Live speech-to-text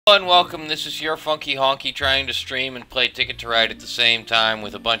And welcome. This is your Funky Honky trying to stream and play Ticket to Ride at the same time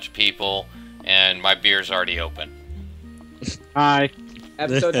with a bunch of people, and my beer's already open. Hi.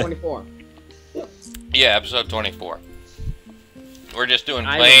 Episode 24. Yeah, episode 24. We're just doing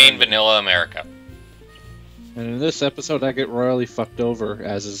plain vanilla America. And in this episode, I get royally fucked over,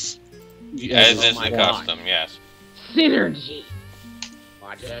 as is the God. custom, yes. Synergy.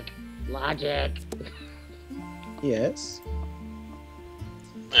 Logic. Yes.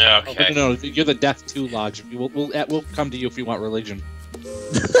 Okay. No, you're the Death 2 logic. We'll come to you if you want religion.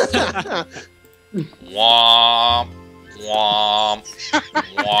 Womp. Womp.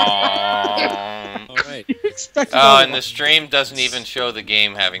 Womp. Alright. Oh, and the stream doesn't even show the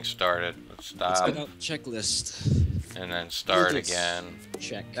game having started. Let's Let's stop. get out the checklist. And then start Let's again.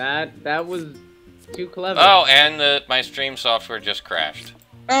 Check. That was too clever. Oh, and my stream software just crashed.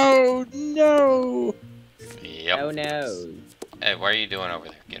 Oh, no! Yep. Oh no. Hey, what are you doing over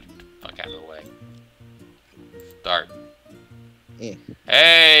there? Get the fuck out of the way. Start. Eh.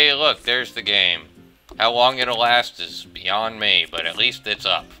 Hey, look, there's the game. How long it'll last is beyond me, but at least it's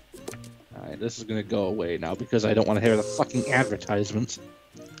up. Alright, this is gonna go away now because I don't want to hear the fucking advertisements.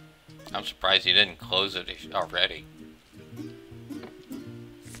 I'm surprised you didn't close it already.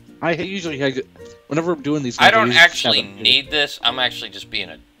 I usually, whenever I'm doing these I things, don't usually actually have a- need this. I'm actually just being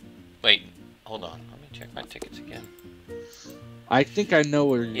a... Wait, hold on. Let me check my tickets again. I think I know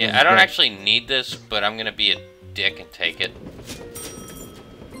where you're Yeah, gonna I don't go. actually need this, but I'm gonna be a dick and take it.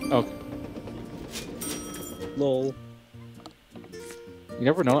 Okay. Lol. You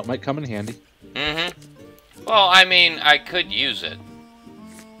never know, it might come in handy. Mm-hmm. Well, I mean, I could use it.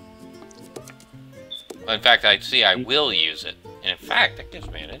 In fact, I will use it. And in fact, that gives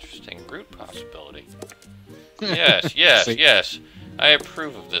me an interesting route possibility. Yes, yes, Sweet. yes. I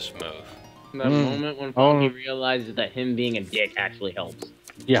approve of this move. The moment when Funky realizes that him being a dick actually helps.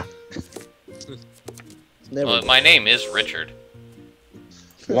 Yeah. Never. Well, my name is Richard.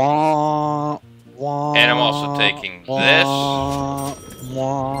 Wah, wah, And I'm also taking wah,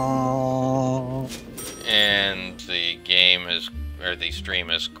 wah. And the game is... Or the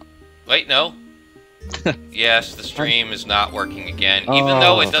stream is... Wait, no. Yes, the stream is not working again, even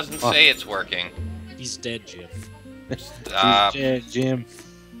though it doesn't say it's working. He's dead, Jim. Stop. Jim.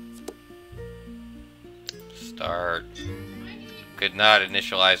 Start. Could not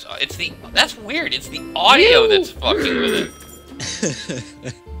initialize. It's the. That's weird. It's the audio that's fucking with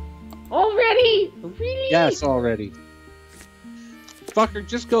it. Already? Really? Yes, already. Fucker,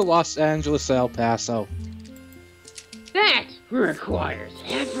 just go Los Angeles to El Paso. That requires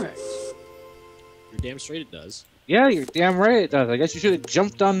effort. You're damn straight it does. Yeah, you're damn right it does. I guess you should have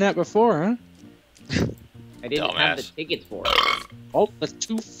jumped on that before, huh? I didn't have the Dumbass. tickets for it. Oh, that's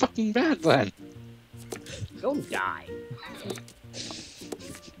too fucking bad then. Go die.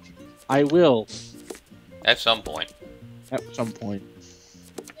 I will, At some point. at some point.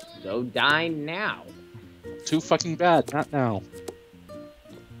 Go die now. Too fucking bad, not now.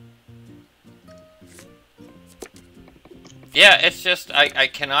 Yeah, it's just I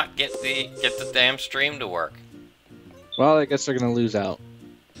cannot get the damn stream to work. Well, I guess they're gonna lose out.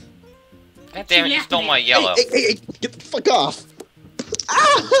 God damn it! You stole my yellow. Hey, get the fuck off!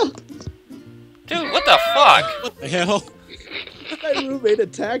 Ah! Dude, what the fuck? What the hell? My roommate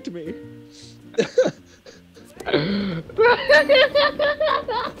attacked me.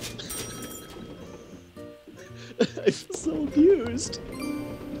 I feel so abused.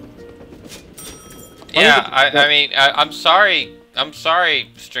 Yeah, I mean, I'm sorry. I'm sorry,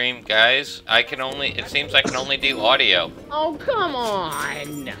 stream guys. It seems I can only do audio. Oh, come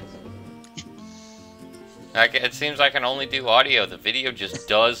on. It seems I can only do audio. The video just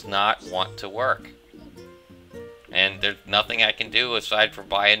does not want to work. And there's nothing I can do aside from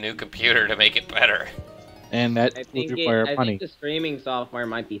buy a new computer to make it better. And that I would think, require I money. think the streaming software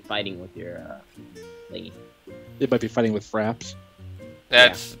might be fighting with your thingy. They might be fighting with Fraps.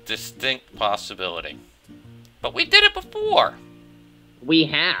 That's a distinct possibility. But we did it before. We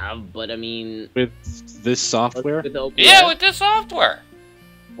have, but I mean, With this software? with OBS. Yeah, with this software.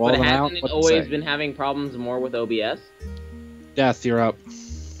 Wall But them out, hasn't it what to always say? been having problems more with OBS? Death, you're up.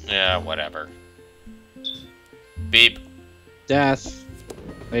 Yeah, whatever. Beep. Death.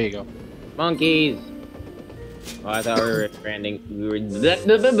 There you go. Monkeys! Oh, I thought we were branding. We were.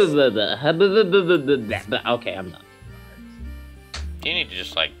 Okay, I'm done. You need to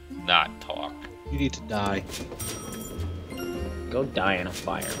just, like, not talk. You need to die. Go die in a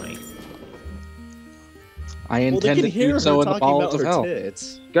fire, Mike. I Well, they intend can to hear do her so in the talking balls about of her hell.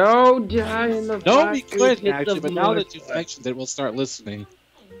 tits. Go die in the No, fire. we could hit actually, the but now mark. that you've mentioned it, we'll start listening.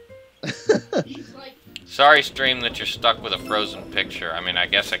 Sorry, stream, that you're stuck with a frozen picture. I mean, I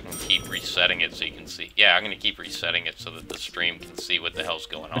guess I can keep resetting it so you can see. Yeah, I'm gonna keep resetting it so that the stream can see what the hell's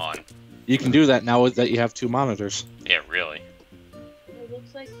going on. You can do that now that you have 2 monitors. Yeah, really. It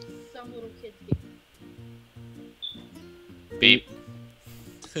looks like some little kids. Beep.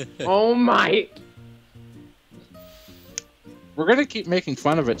 Oh my! We're gonna keep making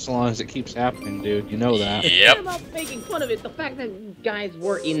fun of it so long as it keeps happening, dude. You know that. It's Yep. not about making fun of it. The fact that you guys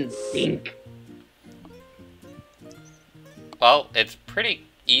were in sync. Well, it's pretty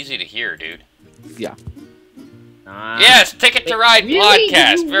easy to hear, dude. Ah. Yes, Ticket to Ride Really? Did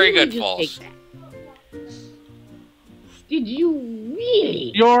podcast. you Very really good, just Falls. take that? Did you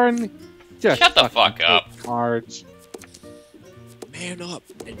really? Bjorn, just Shut the fucking fuck up. take Cards. Man up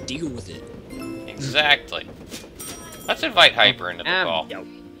and deal with it. Exactly. Let's invite Hyper into the call. Yo.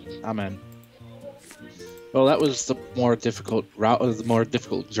 I'm in. Well, that was the more difficult route, the more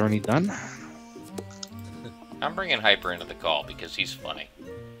difficult journey done. I'm bringing Hyper into the call because he's funny.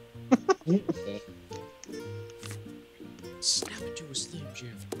 Snap into a Slim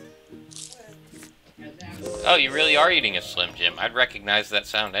Jim. Oh, you really are eating a Slim Jim. I'd recognize that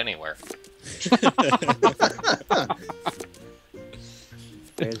sound anywhere.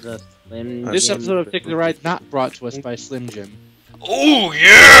 There's a Slim This Jim. episode of Ticket to Ride not brought to us by Slim Jim. Oh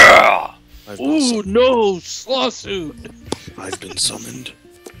yeah! Ooh, no, lawsuit! I've been summoned.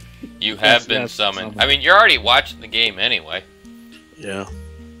 You have Yes, been yes, summoned. summoned. I mean, you're already watching the game anyway. Yeah.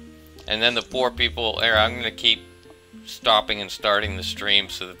 And then the poor people there, I'm gonna keep stopping and starting the stream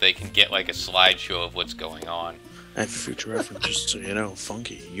so that they can get like a slideshow of what's going on. And for future reference, just so you know,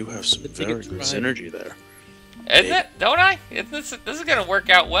 Funky, you have some The very Ticket to good Ride. synergy there. Isn't it? Don't I? This is gonna work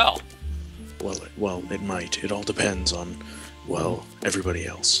out well. Well, it might. It all depends on, well, everybody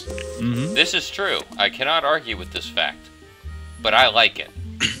else. Mm-hmm. This is true. I cannot argue with this fact. But I like it.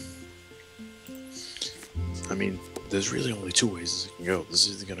 I mean, there's really only 2 ways it can go. This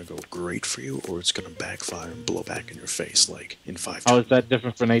is either gonna go great for you, or it's gonna backfire and blow back in your face, like in 5 How times. is that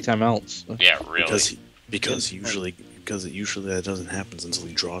different from any time else? Yeah, really. Because usually that doesn't happen until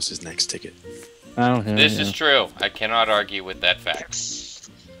he draws his next ticket. I don't know. This is true. I cannot argue with that fact.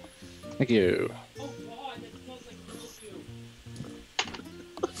 Thank you.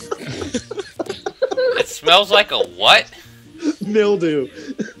 It smells like a what? Mildew.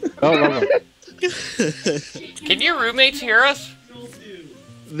 Oh, love it. Can your roommates hear us?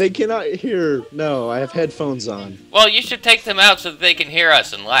 They cannot hear. No, I have headphones on. Well, you should take them out so that they can hear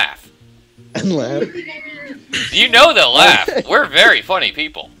us and laugh. And laugh. You know they'll laugh. We're very funny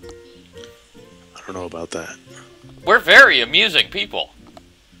people. I don't know about that. We're very amusing people.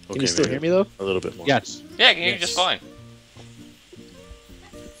 Can you still maybe hear me though? a little bit more. Yes. Yeah, I can hear you just fine.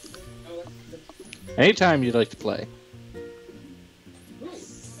 Anytime you'd like to play.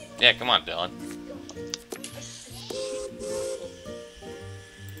 Yeah, come on, Dylan.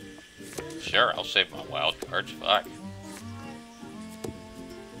 Sure, I'll save my wild cards. Fuck.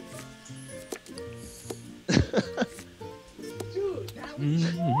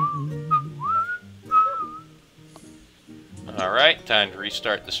 Alright, time to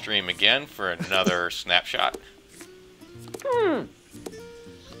restart the stream again for another snapshot. And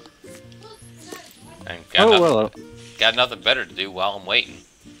got nothing better to do while I'm waiting.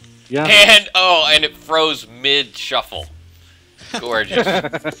 Yeah. And it froze mid shuffle.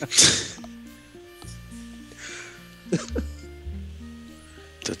 Gorgeous.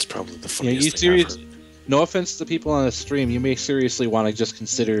 That's probably the Yeah, funniest you thing serious? I've heard. No offense to people on the stream, you may seriously want to just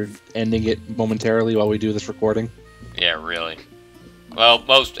consider ending it momentarily while we do this recording. Yeah, really. Well,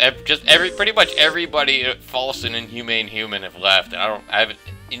 pretty much everybody at False and Inhumane Human have left.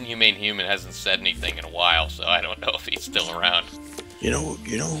 Inhumane Human hasn't said anything in a while, so I don't know if he's still around. You know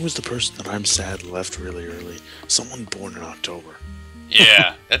who was the person that I'm sad left really early? Someone born in October.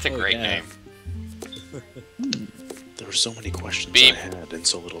 Yeah, that's a Oh, great yeah. name. There were so many questions Beep. I had in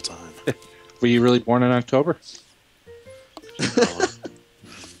so little time. Were you really born in October?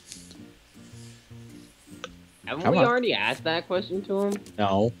 Haven't Come we on. already asked that question to him?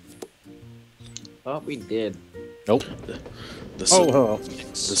 No. Thought we did. Nope. The sudden, Oh,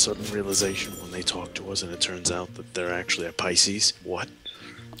 the sudden realization when they talk to us and it turns out that they're actually a Pisces. What?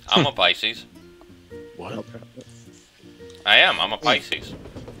 I'm a Pisces. What? I am. I'm a Pisces.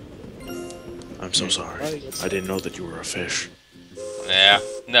 I'm so sorry. I didn't know that you were a fish. Yeah.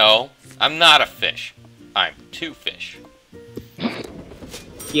 No, I'm not a fish. I'm 2 fish.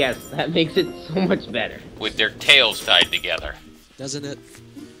 Yes, that makes it so much better. With their tails tied together. Doesn't it?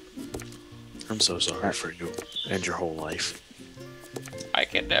 I'm so sorry for you and your whole life. I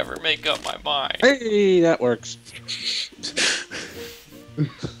can never make up my mind. hey, that works.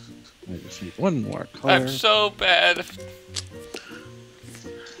 one more color. I'm so bad.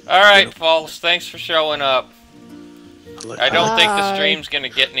 Alright, False, thanks for showing up. I don't think the stream's gonna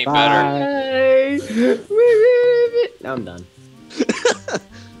get any better. Now I'm done.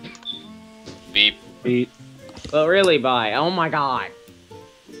 Beep. Beep. But really, bye. Oh my god.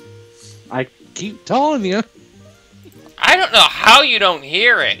 I keep telling you. I don't know how you don't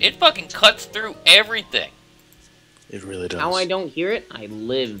hear it. It fucking cuts through everything. It really does. How I don't hear it? I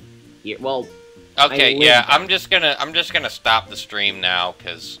live here. Well, Okay, I live yeah, there. I'm just gonna stop the stream now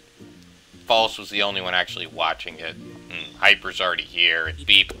because False was the only one actually watching it. Hyper's already here. And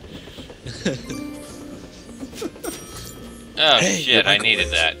Beep. Oh Hey, shit! I you're needed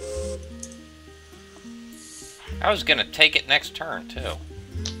that. microwave. I was gonna take it next turn too.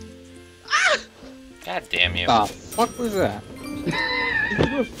 God damn you! The fuck was that?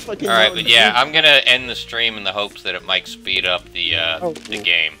 Fucking All right, mountain but yeah, dew. I'm gonna end the stream in the hopes that it might speed up the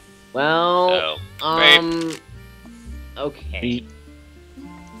game. well, So, okay. Beep.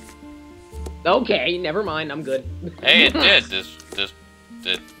 Okay, never mind. I'm good. hey, it did.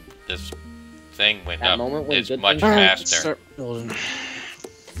 This thing went That up. moment when It's good much things- All right, let's faster. start building.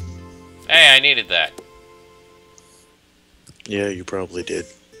 Hey, I needed that. Yeah, you probably did.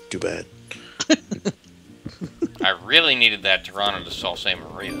 Too bad. I really needed that Toronto to Sault Ste.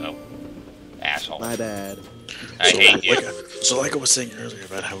 Marie, though. Asshole. My bad. I hate you. Like I was saying earlier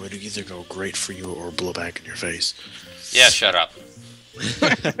about how it would either go great for you or blow back in your face. Yeah, shut up.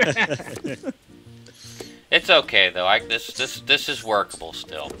 It's okay though. This is workable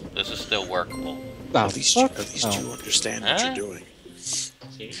still. This is still workable. The At least fuck? you understand what Huh? you're doing.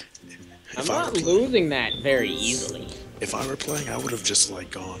 I'm If I were not playing, losing that very easily. if I were playing, I would have just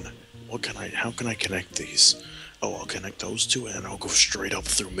like gone. How can I connect these? Oh, I'll connect those two, and then I'll go straight up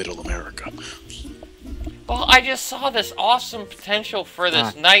through Middle America. Well, I just saw this awesome potential for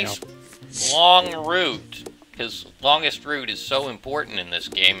this Ah, nice long route. Because longest route is so important in this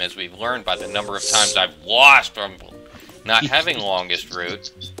game, as we've learned by the number of times I've lost from not having longest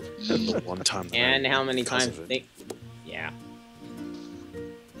route. And the one time. that And I- how many because times of it. they... Yeah.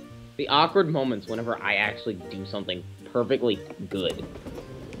 The awkward moments whenever I actually do something perfectly good.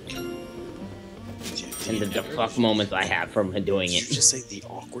 And the fuck moments I have from doing Did it. you just say the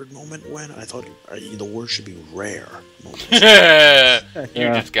awkward moment when? I thought the word should be rare moments. You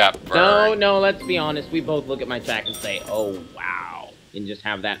Yeah. just got No, burned. no, let's be honest. We both look at my chat and say, oh, wow. And just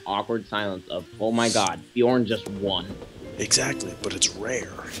have that awkward silence of, oh my god, Bjorn just won. Exactly, but it's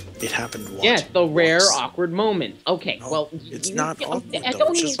rare. It happened once. Yes, the rare once. awkward moments. Okay, No, well... it's you- not you- awkward, I though,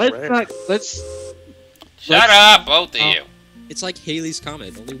 don't it's even- just- Let's not. Let's. Shut up, both of you. It's like Haley's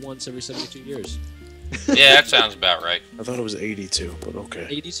Comet, only once every 72 years. Yeah, that sounds about right. I thought it was 82, but okay.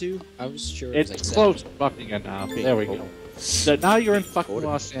 82? I was sure it was It's like close 70. to Buckingham now. There we go. So now you're in fucking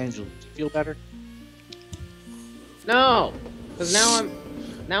Los Angeles. Do you feel better? No! Because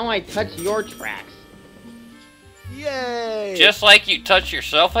now I touch your tracks. Yay! Just like you touch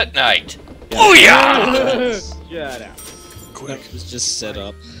yourself at night. Booyah! Shut up. Quick, That was just set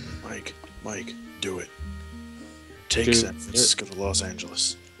up. Mike, do it. Take Dude, San Francisco to Los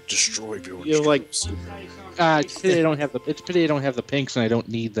Angeles. Destroy Bjorn. You're like- It's pity I don't have the. It's pity I don't have the pinks, and I don't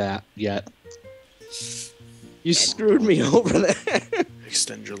need that yet. You screwed me over there.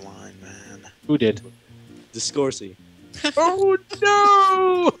 Extend your line, man. Who did? Discorsi. Oh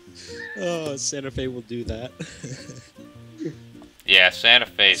no! Oh, Santa Fe will do that. Yeah, Santa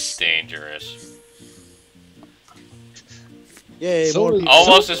Fe's dangerous. Yay, So more is- people.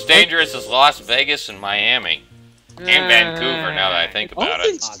 Almost as dangerous as Las Vegas and Miami. And Vancouver, now that I think All about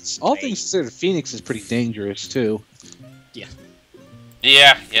it. things considered, Phoenix is pretty dangerous too.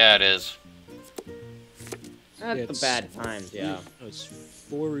 Yeah, it is. That's It's- the bad times, yeah. No, it's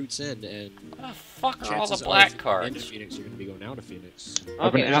 4 routes in, and Oh, fuck are all the chances black are if you're into cards. Phoenix, you're going to be going out of Phoenix.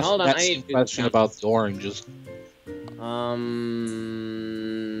 I've been Okay, asked hold on. that I same need to question about the oranges.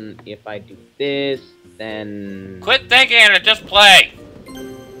 If I do this, then Quit thinking and just play!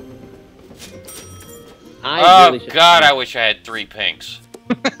 I Oh really should. god, I wish I had 3 pinks.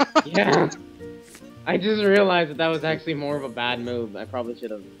 Yeah. I just realized that was actually more of a bad move. I probably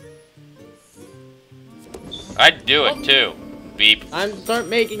should have. I'd do it too. Beep. I'm start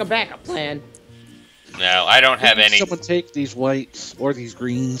making a backup plan. No, I don't have any. Someone take these whites or these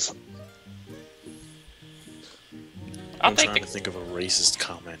greens. I'll I'm take trying the. to think of a racist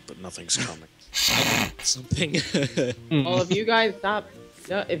comment, but nothing's coming. Something. Well, if you guys stop,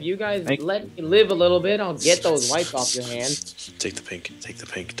 if you guys Thank- let me live a little bit, I'll get those whites off your hands. Take the pink. Take the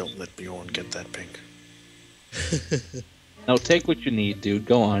pink. Don't let Bjorn get that pink. No, take what you need, dude.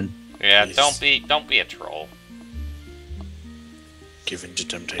 Go on. Yeah, Please. don't be a troll. give in to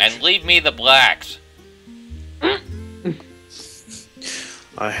temptation. And leave me the blacks.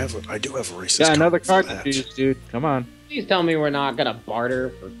 I do have a racist. Got another comment card for to that. choose, dude. Come on. Please tell me we're not gonna barter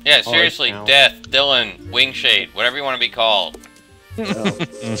for. Yeah, cards seriously, now. Death, Dylan, Wingshade, whatever you want to be called. Oh.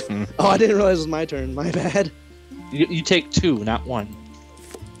 Oh, I didn't realize it was my turn. My bad. You take 2, not 1.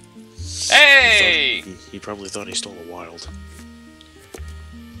 Hey! He probably thought he stole a wild.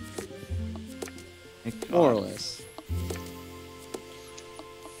 More or less.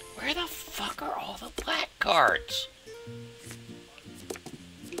 Where the fuck are all the black cards?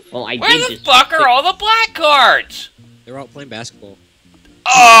 Well, I Where did the just fuck are all the black cards? They're out playing basketball.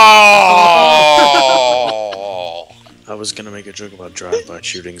 Oh! I was gonna make a joke about drive-by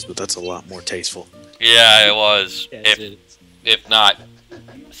shootings, but that's a lot more tasteful. Yeah, it was. Yes, it is. If not,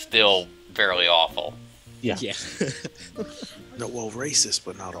 still fairly awful. Yeah. Yeah. No, well, racist,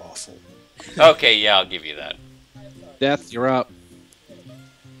 but not awful. Okay, yeah, I'll give you that. Death, you're up.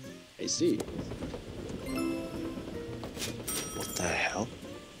 I see. What the hell?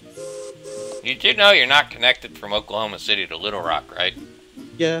 You do know you're not connected from Oklahoma City to Little Rock, right?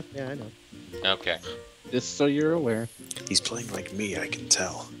 Yeah, I know. Okay. Just so you're aware. He's playing like me, I can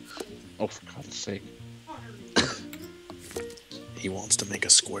tell. Oh, for God's sake. He wants to make a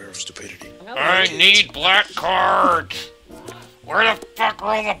square of stupidity. I need black cards! Where the fuck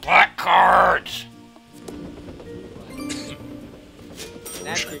are all the black cards?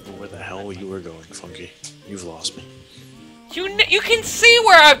 Wish I knew where the hell you were going, Funky. You've lost me. You can see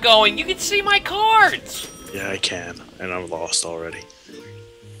where I'm going! You can see my cards! Yeah, I can, and I'm lost already.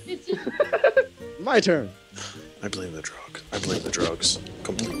 My turn. I blame the drug. I blame the drugs.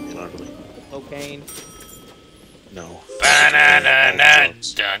 Completely and utterly. cocaine. No.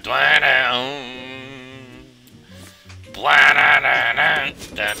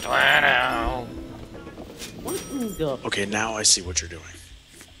 What in the? Okay, now I see what you're doing.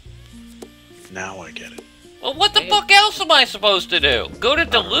 Now I get it. Well, what the fuck else am I supposed to do? Go to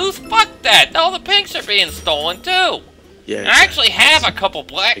Duluth? Fuck that! All the pinks are being stolen too! Yeah, I actually have a couple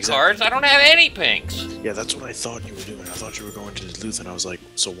black Exactly. cards, I don't have any pinks! Yeah, that's what I thought you were doing. I thought you were going to Duluth, and I was like,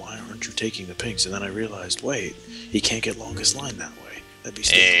 so why aren't you taking the pinks? And then I realized, wait, he can't get longest line that way. That'd be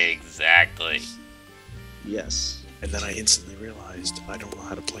stupid. Exactly. Yes. And then I instantly realized I don't know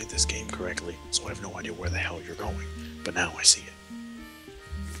how to play this game correctly, so I have no idea where the hell you're going. But now I see it.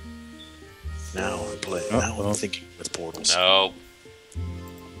 Now I'm playing. Now I'm thinking with portals. Nope.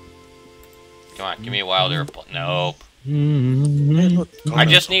 Come on, give me a wild air. Nope. Hey, look, I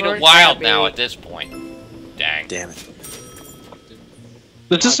just need a wild now at this point. Dang. Damn it.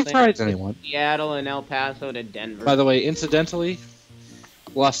 Does this surprise anyone? Seattle and El Paso to Denver. By the way, incidentally,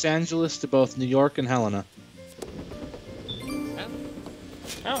 Los Angeles to both New York and Helena.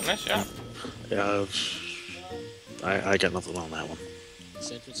 Oh, nice job. Yeah, I got nothing on that one.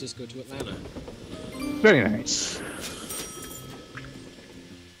 San Francisco to Atlanta. Very nice.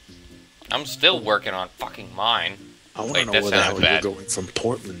 I'm still working on fucking mine. I want Wait, to know that where the hell sounded bad. you're going from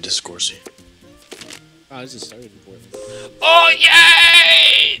Portland to Scorsese. Oh, this is started in Portland. Oh,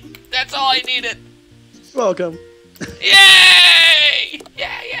 yay! That's all I needed. Welcome. Yay!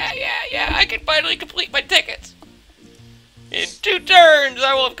 Yeah. I can finally complete my tickets. In 2 turns,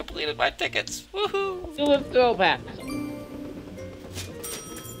 I will have completed my tickets. Woohoo! Duluth to El Paso.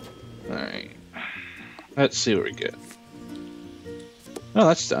 Alright. Let's see what we get. Oh,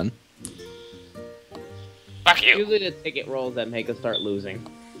 that's done. Fuck you. Usually the ticket rolls that make us start losing.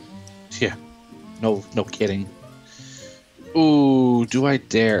 Yeah. No kidding. Ooh, do I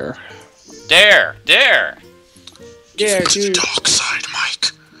dare? Dare. Yeah, Give it to the dude. dark side,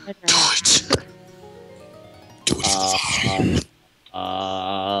 Mike. Do it. Do it for the fun.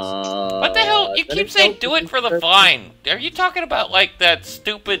 What the hell? You keep saying do it for the Vine. Are you talking about like that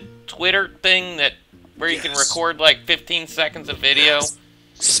stupid Twitter thing that where you can Yes. record like 15 seconds of video?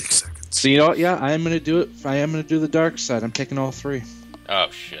 6 seconds. So you know what? Yeah, I am gonna do it. I am gonna do the dark side. I'm taking all 3. Oh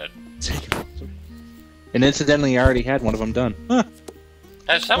shit. And incidentally, I already had one of them done. Huh.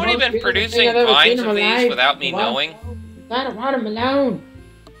 Has somebody Oh, been really? producing I've never vines seen of him these alive. without me Wow. knowing? Gotta want him alone.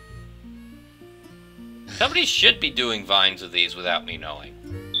 Somebody should be doing vines of these without me knowing.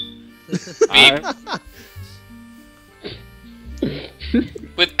 I-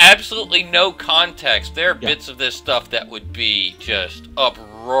 With absolutely no context, there are Yeah. bits of this stuff that would be just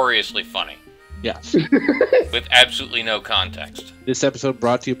uproariously funny. yes. With absolutely no context. This episode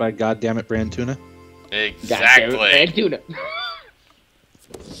brought to you by Goddammit Brand Tuna. Exactly. Tuna.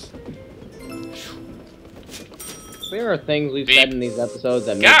 There are things we've Beep. said in these episodes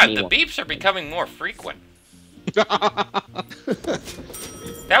that make God, me the want- beeps are becoming more frequent. That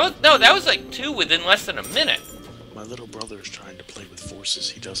was like 2 within less than a minute. My little brother is trying to play with forces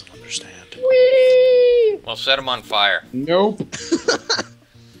he doesn't understand. Whee! Well, set him on fire. Nope.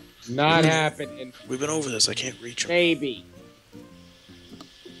 Not happening. We've been over this. I can't reach him. Maybe.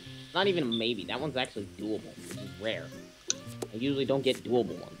 Not even a maybe. That one's actually doable, which is rare. I usually don't get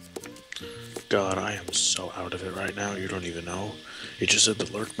doable ones. God, I am so out of it right now. You don't even know. It just said the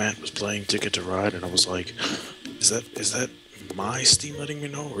Lurkmat was playing Ticket to Ride, and I was like, is that my Steam letting me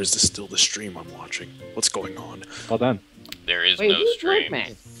know, or is this still the stream I'm watching? What's going on? Well done. There is Wait, no who's stream. Lurkman?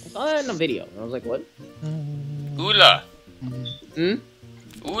 I saw that in a video, and I was like, what? Ula. Hmm?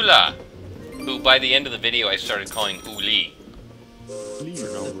 Ula. Who, by the end of the video, I started calling Uli. For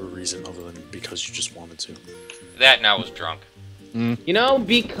no reason other than because you just wanted to. That and I was drunk. You know,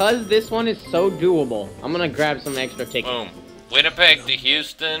 because this one is so doable, I'm gonna grab some extra tickets. Boom. Winnipeg to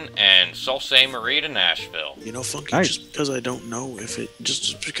Houston and Sault Ste. Marie to Nashville. You know, Funky, Nice. just because I don't know if it...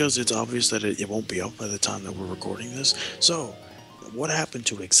 Just because it's obvious that it won't be up by the time that we're recording this. So, what happened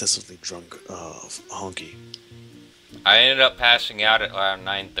to excessively drunk Honky? I ended up passing out at around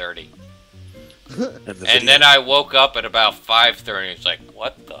 9:30. And Then I woke up at about 5:30. It's like,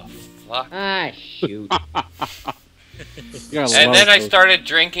 what the fuck? Ah, shoot. You gotta And love then I those- started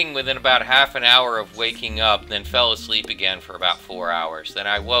drinking within about half an hour of waking up, then fell asleep again for about 4 hours. Then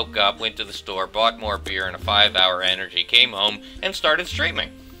I woke up, went to the store, bought more beer and a 5-hour energy, came home, and started streaming.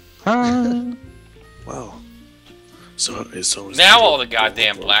 Huh? Wow. So is Now the- all the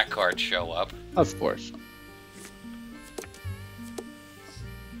goddamn black cards show up. Of course.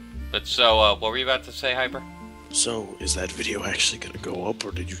 But so, what were you about to say, Hyper? So, is that video actually gonna go up,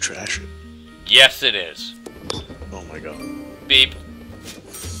 or did you trash it? Yes, it is. Oh my god. Beep.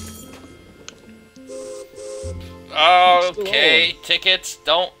 Okay, tickets,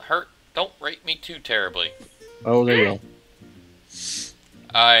 don't rate me too terribly. Oh, they will.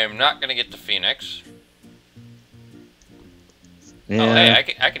 I am not gonna get to Phoenix. Yeah. Oh,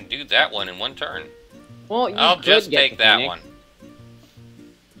 hey, I can do that one in one turn. Well, you I'll could just get take to that Phoenix. one.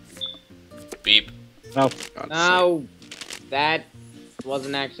 Beep. Oh, for God's No, that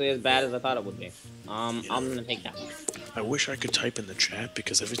wasn't actually as bad as I thought it would be. I'm gonna take that one. I wish I could type in the chat,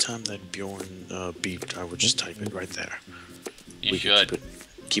 because every time that Bjorn beeped, I would just type it right there. You We could should.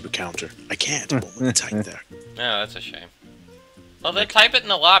 keep a counter. I can't. It won't let me type there. No, that's a shame. Well, then type it in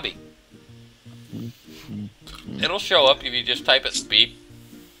the lobby. It'll show up if you just type it beep.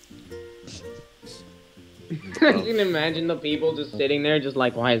 I can imagine the people just sitting there, just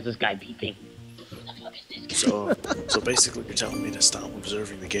like, why is this guy beeping? So basically, you're telling me to stop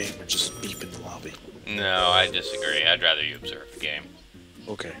observing the game and just beep in the lobby. No, I disagree. I'd rather you observe the game.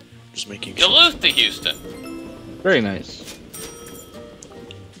 Okay, just making sure. Duluth to Houston. Very nice.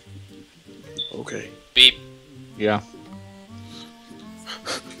 Okay. Beep. Yeah.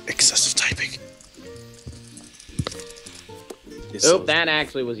 Excessive typing. Oop, that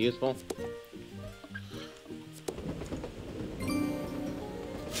actually was useful.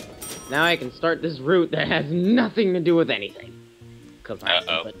 Now I can start this route that has nothing to do with anything. Cause I can,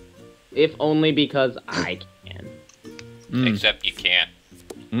 Uh-oh. but if only because I can. Except you can't.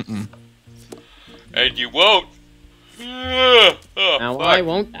 Mm-mm. And you won't. Oh, Now fuck. why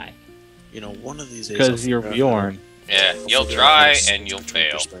won't I? You know, one of these days. Because I'll you're figure out Bjorn. Yeah, how- I'll you'll figure out how try to and you'll switch between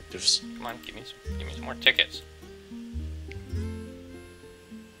fail. Perspectives. Come on, give me some more tickets.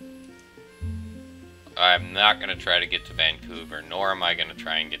 I'm not gonna try to get to Vancouver, nor am I gonna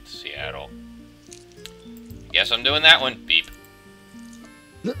try and get to Seattle. Guess I'm doing that one. Beep.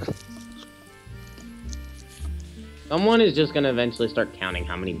 Someone is just gonna eventually start counting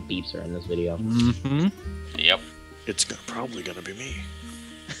how many beeps are in this video. Mm-hmm. Yep. It's probably gonna be me.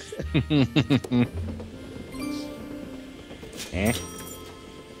 Eh?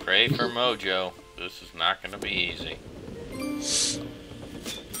 Pray for Mojo. This is not gonna be easy.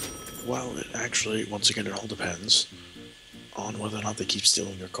 Well, it actually, once again, it all depends on whether or not they keep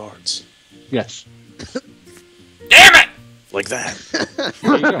stealing your cards. Yes. Damn it! Like that.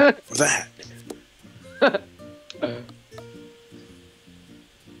 There you go. Or that.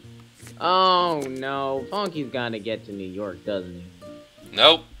 Oh no, Funky's gotta get to New York, doesn't he?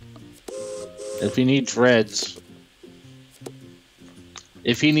 Nope. If he needs reds.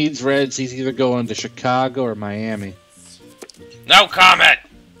 If he needs reds, he's either going to Chicago or Miami. No comment!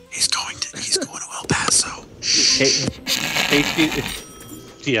 He's going to El Paso. Casey,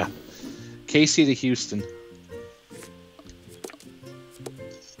 yeah. Casey to Houston.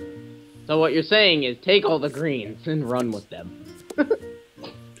 So what you're saying is take all the greens and run with them.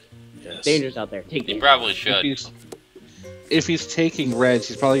 Yes. Dangerous out there. Take You it. probably If should. he's taking reds,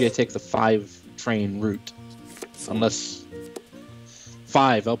 he's probably gonna take the 5-train route. Unless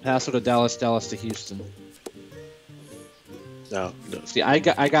 5, El Paso to Dallas, Dallas to Houston. No, See, I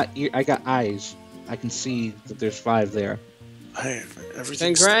got eyes. I can see that there's 5 there. hey,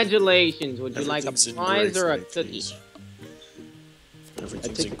 everything's Congratulations. Would you like a everything's prize or a engraved, cookie? please.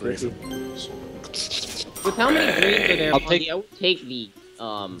 Everything's take the engraved. With how many greens are there, I'll Funky, take- I would take the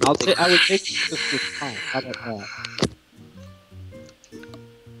I would take this with time. How about that?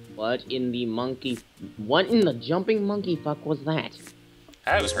 What in the jumping monkey fuck was that? I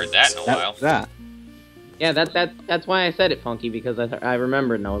haven't heard that in a while. That. Yeah, that's why I said it, Funky, because I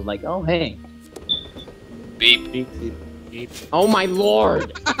remembered and I was like, oh hey. Beep. Oh my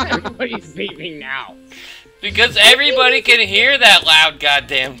lord! Everybody's beeping now. Because everybody can hear that loud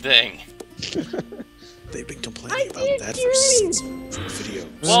goddamn thing. They've been complaining about that for video.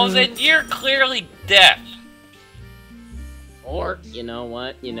 Well, then you're clearly deaf. Or you know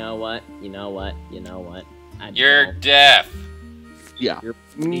what? I You're don't deaf. Yeah. know.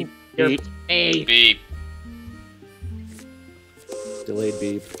 Beep. You're Beep. hey. Beep. Delayed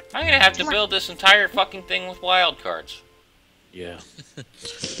beep. I'm gonna have to build this entire fucking thing with wildcards. Yeah.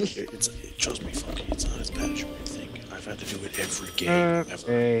 Trust me, Funky, it's not as bad as you might think. I've had to do it every game ever.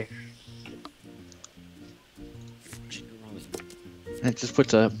 Okay. That just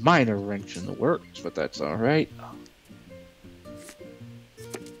puts a minor wrench in the works, but that's alright.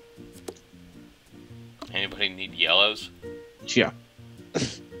 Anybody need yellows? Yeah.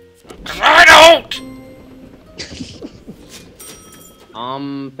 'Cause I don't!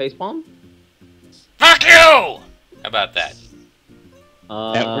 Facepalm? Fuck you! How about that?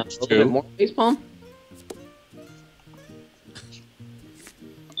 That works a little bit too. more facepalm?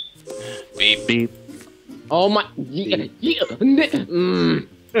 Beep. Beep. Oh my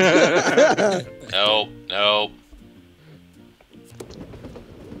Nope. Nope.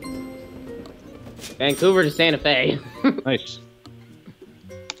 Vancouver to Santa Fe. Nice.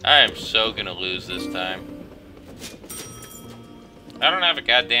 I am so gonna lose this time. I don't have a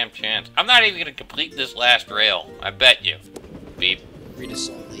goddamn chance. I'm not even gonna complete this last rail. I bet you. Beep. Rita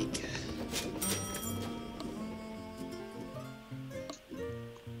Salt Lake.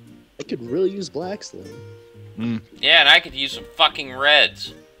 I could really use blacks though. Yeah, and I could use some fucking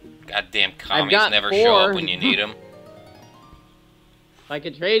reds. Goddamn commies got never show up 4. when you need them. If I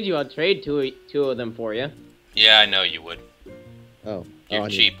could trade you, I'll trade two of them for you. Yeah, I know you would. Oh. You're I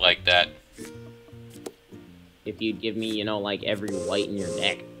need- cheap like that. If you'd give me, like every white in your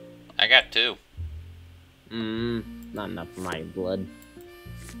deck. I got 2. Not enough for my blood.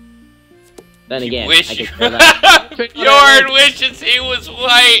 Then You again, wish I you... could kill that. Bjorn wishes he was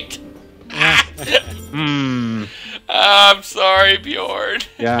white! Hmm. I'm sorry, Bjorn.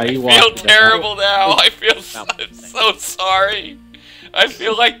 Yeah, I you feel walked it. terrible now. I feel so sorry. I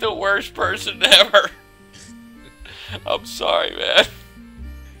feel like the worst person ever. I'm sorry, man.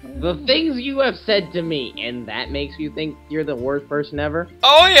 The things you have said to me, and that makes you think you're the worst person ever?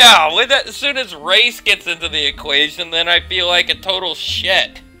 Oh yeah, as soon as race gets into the equation, then I feel like a total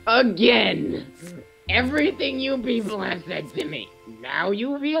shit. Again! Everything you people have said to me. Now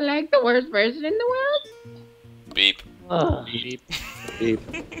you feel like the worst person in the world? Beep. Ugh. Beep. Beep.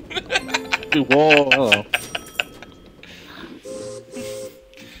 Whoa. Hello.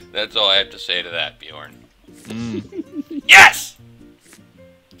 That's all I have to say to that, Bjorn. Mm. Yes!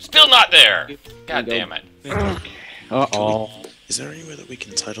 Still not there! God go. damn it. Uh-oh. Is there any way that we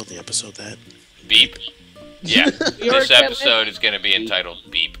can title the episode that? Beep. Yeah, You're this killing- episode is going to be entitled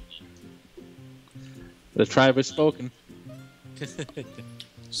Beep. The tribe has spoken.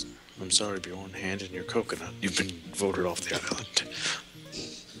 I'm sorry, Bjorn, hand in your coconut. You've been voted off the island.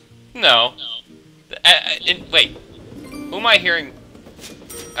 No. Wait. Who am I hearing?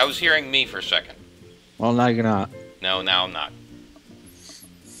 I was hearing me for a second. Well, now you're not. No, now I'm not.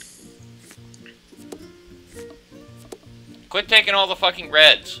 Quit taking all the fucking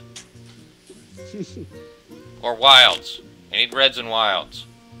reds. Or wilds. I need reds and wilds.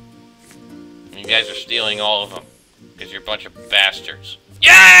 And you guys are stealing all of them. Because you're a bunch of bastards.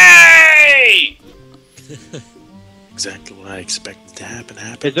 Yay! Exactly what I expected to happen.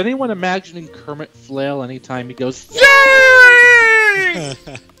 Is anyone imagining Kermit Flail anytime he goes, Yay!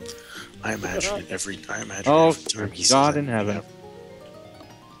 I imagine it every. I imagine Oh, every time he says God that. in heaven.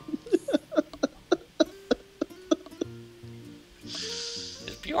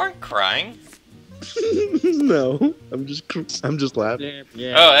 Is Bjorn crying? No, I'm just laughing.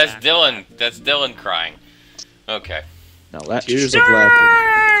 Yeah. Oh, that's Dylan. That's Dylan crying. Okay. No, that's Tears of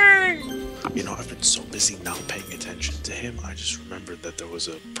laughter. You know, I've been so busy not paying attention to him, I just remembered that there was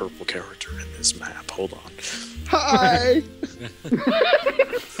a purple character in this map. Hold on. Hi.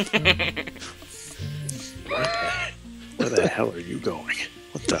 Where the hell are you going?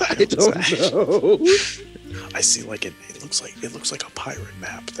 What the hell I don't is that? know. I see like it looks like a pirate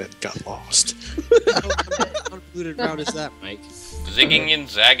map that got lost. How convoluted route is that, Mike? Zigging and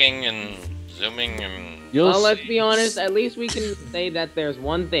zagging and zooming and... You'll Well, let's see. be honest. At least we can say that there's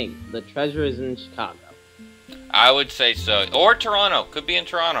one thing: the treasure is in Chicago. I would say so. Or Toronto. Could be in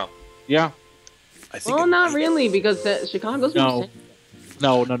Toronto. Yeah. I think. Well, it not might- really, because Chicago's No.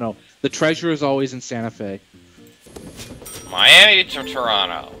 No. The treasure is always in Santa Fe. Miami to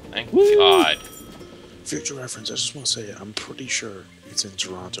Toronto. Thank Woo. God. Future reference. I just want to say I'm pretty sure it's in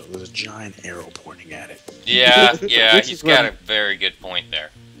Toronto. There's a giant arrow pointing at it. Yeah, This he's is where- got a very good point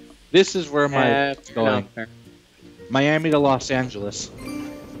there. This is where my going. No, Miami to Los Angeles.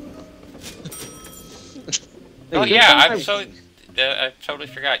 Oh yeah, I totally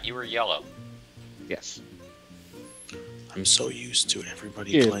forgot you were yellow. Yes. I'm so used to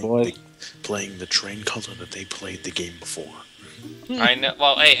everybody Yeah, playing boy. playing the train color that they played the game before. I know.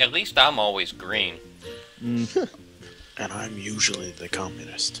 Well, hey, at least I'm always green. Mm. And I'm usually the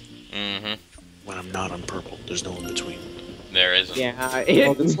communist. Mm-hmm. When I'm not on purple, there's no in between. There isn't. Yeah,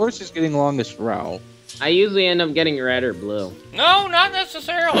 Well, the source is getting longest route. I usually end up getting red or blue. No, not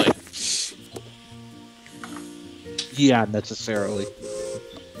necessarily. Yeah, necessarily.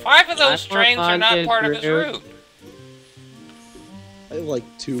 5 of those I trains are not wanted part of his route. route. I have like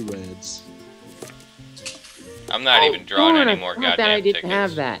 2 reds. I'm not even drawing darn, any more I forgot goddamn that I didn't tickets.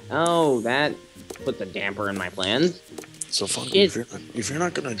 have that. Oh, that puts a damper in my plans. So Funky, Shit. if you're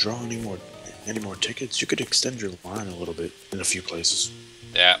not gonna draw any more tickets, you could extend your line a little bit in a few places.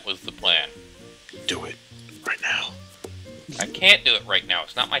 That was the plan. Do it right now. I can't do it right now.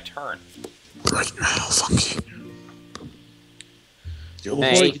 It's not my turn. Right now, Funky. The only,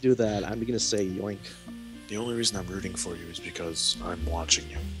 Hey. Before you do that, I'm gonna say yoink. the only reason I'm rooting for you is because I'm watching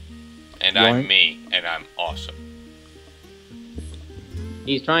you. And Yoink. I'm me, and I'm awesome.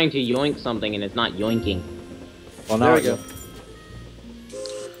 He's trying to yoink something and it's not yoinking. Well, There now we I go.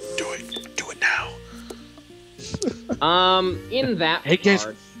 Do it. Do it now. In that Hey, guys.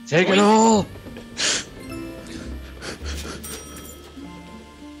 regard, Take it all.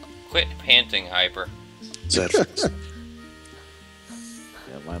 Quit panting, Hyper. Zedfix,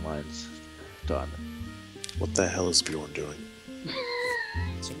 Yeah, my line's done. what the hell is Bjorn doing?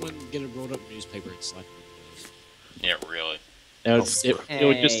 Someone get a rolled up newspaper and slap it in Yeah, really. It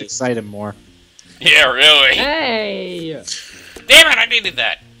would just Hey. excite him more. Yeah, really. Hey! Damn it, I needed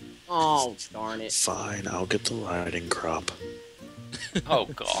that. Oh, darn it. Fine, I'll get the riding crop. Oh,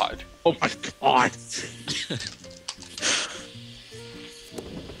 God. Oh my god.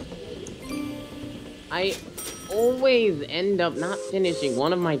 I always end up not finishing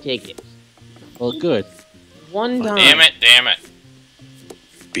one of my tickets. Well, good. One time. Damn it.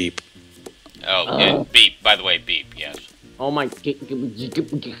 Beep. Oh, yeah, beep. By the way, beep, yes. Oh my.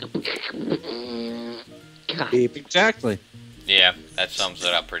 Beep. Exactly. Yeah, that sums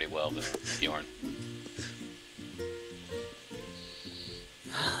it up pretty well, Bjorn.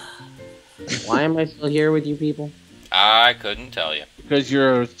 Why am I still here with you people? I couldn't tell you. Because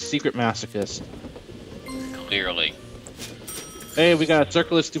you're a secret masochist. Clearly. Hey, we got a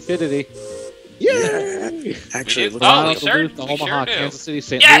circle of stupidity. Yay! Actually, do? it looks, Oh, more, we cer- Duluth, we Omaha, sure do. Kansas City,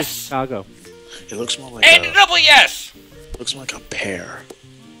 St. Yes! Louis, Chicago. it looks more like And a double yes! looks like a pair.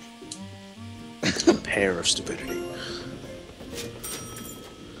 A pair of stupidity.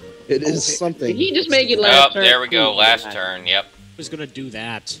 It is Did something. he just make it Oh, last turn? there we go. Ooh, Last that- turn. Yep. Who's gonna do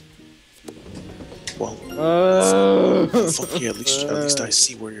that? Well, Funky, at least I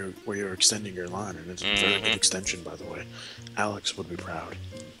see where you're extending your line, and it's a very good Mhm. extension, by the way. Alex would be proud.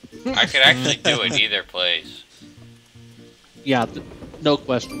 I could actually do it either place. Yeah, no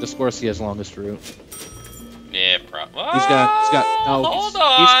question. Discorsi has longest route. Yeah, probably. He's got no. Hold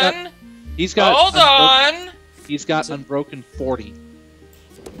he's- on. He's got. Hold on. He's got unbroken 40.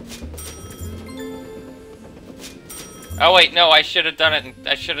 Oh wait, no, I should have done it.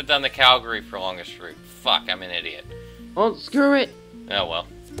 I should have done the Calgary for longest route. Fuck, I'm an idiot. Oh, screw it. Oh well.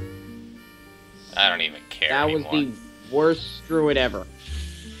 I don't even care That was anymore. the worst screw it ever.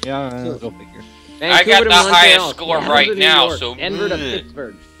 Yeah, go figure. I got Vancouver to the highest Montreal, score Seattle right to New now, York, so Denver to bleh.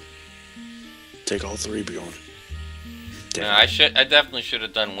 Pittsburgh. Take all 3, Bjorn. No, I definitely should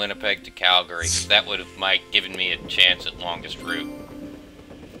have done Winnipeg to Calgary. 'Cause that would have given me a chance at longest route.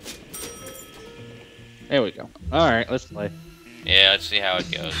 There we go. All right, let's play. Yeah, let's see how it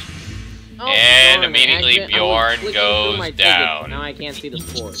goes. Oh, And darn, immediately I was Bjorn flicking goes through my tickets, down. Now I can't see the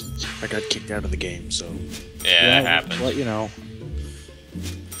scores. I got kicked out of the game, so Yeah, that we'll happens. Let you know.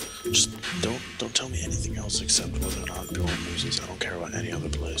 just don't tell me anything else except whether or not Bjorn loses. I don't care about any other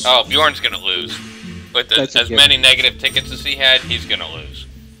place. Oh, Bjorn's gonna lose. With That's a as given. many negative tickets as he had, he's gonna lose.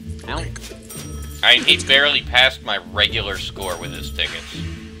 Ow. I mean, he barely passed my regular score with his tickets.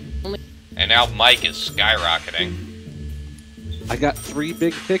 And now Mike is skyrocketing. I got 3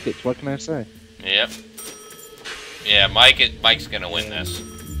 big tickets. What can I say? Yep. Yeah, Mike's gonna win this.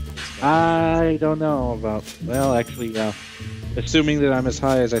 I don't know about. Well, actually, assuming that I'm as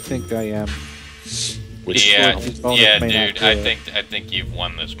high as I think I am. Yeah, bonus may not dude. do I it. think you've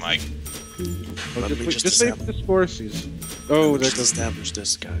won this, Mike. Well, Let me just just wait for the scoresies. Oh, there Just goes. establish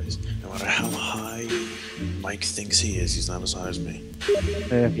this, guys. No matter how high Mike thinks he is, he's not as high as me.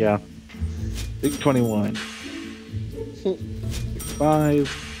 Yeah. Big 21. 5.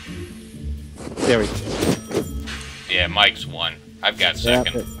 There we go. Yeah, Mike's won. I've got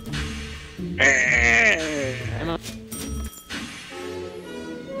second.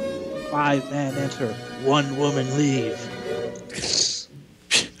 Five-man enter, 1 woman leave.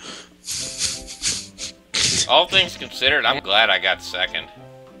 All things considered, I'm glad I got second.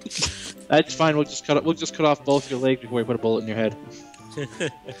 That's fine. We'll just cut off both your legs before we put a bullet in your head.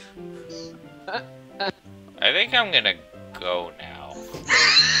 I think I'm gonna go now.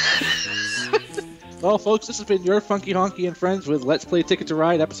 Well, folks, this has been your Funky Honky and Friends with Let's Play Ticket to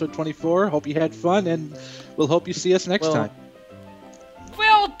Ride, episode 24. Hope you had fun, and we'll hope you see us next time.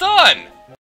 Well done!